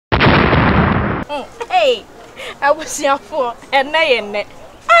Hey, I was here for a nay.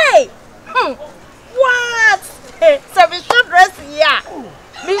 Hey! What? So we should dress here.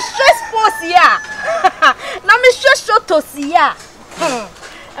 Me stress force here. Now me stress short to see here.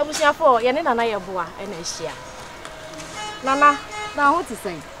 I was here for Yanina YEBOAH and Asia. Nana, now what is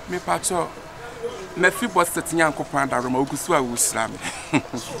saying? Me pacho, me fi boss setting uncle Panda Roma Ugusua Uslam.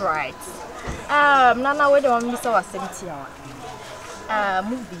 Right. Nana, where do you want me to send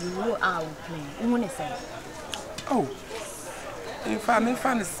movie you are playing? Oh, if I'm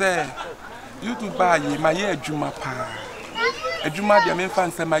fan say, you do buy my year Juma pa. A Juma, the main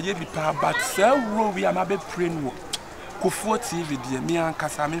fan say my year be pa, but sell we am a bit praying. KUFFOUR TV, dear, me and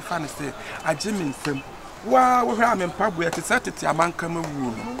Cassam fan say, I Jimmy them. Wow, we are in Pabwe to set it a man come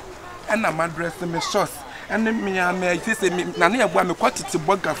room. And I'm addressing me shots. And then me, I may say, Nania, when me quite to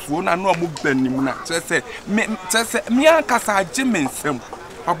bugger phone, I know move Benny. Just say, me and Cassa Jimmy them.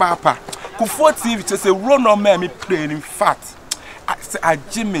 Papa, KUFFOUR TV, just a run on me playing in fact. I say, I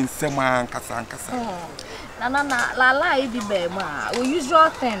Jimmy them and Cassa. Nana, la, be bema. We usual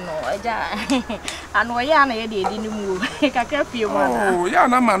thing, and we are not didn't move. I can't feel one. Oh, yeah,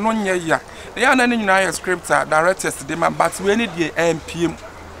 no man, no, yeah. They are not in scripture directors, but we need the MPM.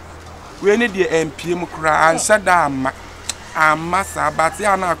 We need the MPM cry and shut down. Massa, but they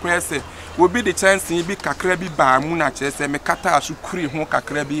are not crazy. Will be the chance to be Kakrabi Bamuna chess and Mekata should create more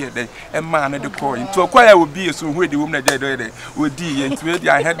Kakrabi and man at the coin. To acquire would be so where the woman dead would be and to where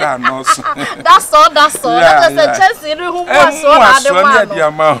I had done also. That's all. That's the chance in whom was so the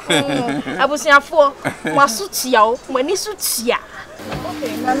amount. I was here for Masutia when he suits ya.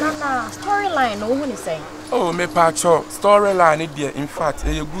 Okay, Nana, storyline, no one is saying. Oh, me pacho, storyline, dear, in fact,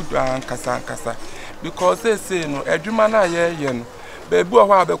 a good Kasa. Because they say, no, a Jumana, yeah, baby,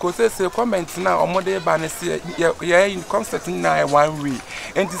 because they say, comment now, or more day, Banessy, yeah, in concert now, 1 week.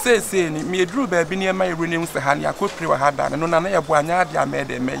 And to say, me drew baby near my renewals, the honey, I could pray had done, and none of Buanya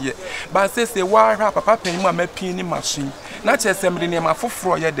made a mayor. But say, why have a papa in my penny machine? Not just somebody near my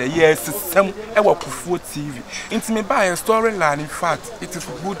 4 years, yes, some KUFFOUR TV. Into me by a storyline, in fact, it is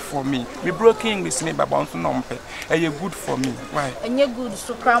good for me. Me broke English, me by bouncing on pay, and you're good for me. Why? And you're good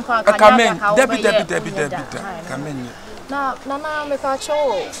to cramp out. Come in, Debbie. Come in. Now, Nana, make a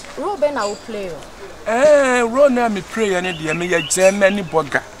show. Ruben, I will play. Rona, me pray, and dear me a Germany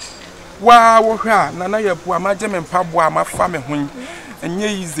bugger. Wow, Nana, YEBOAH, my German pabwa, my family. And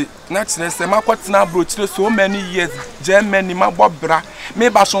easy, naturally, say my what's now brooch so many years, Germany, my bobra,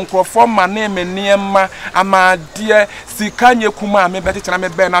 maybe I shall conform my name and near my dear Sikanya Kuma, me better than me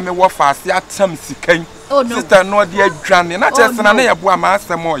ben, I'm a waffle, see at some Sikan. Oh, no, sister, no dear granny, not just an YEBOAH,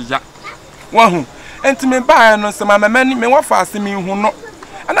 master more ya. One, and to me buy no some many me waffle, see me who not.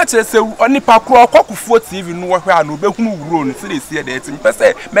 And I just say, only Pakro, KUFFOUR TV, no where I know, but who run, so they say that in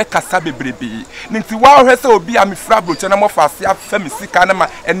person, make a sabi baby. Ninty wow has so be a me frabro, and I'm off as a family sick animal,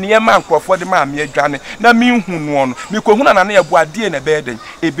 and near man for the man, me a granny. Now, me who won, me come on and YEBOAH dear in a bed,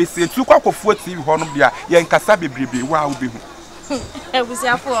 a basic two KUFFOUR TV, Honobia, Yan Kasabi baby, wow be. I was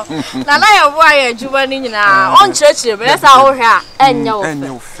here for Nana YEBOAH, Juvenile on church, but that's our hair, and no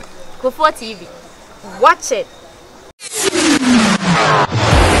KUFFOUR TV. Watch it.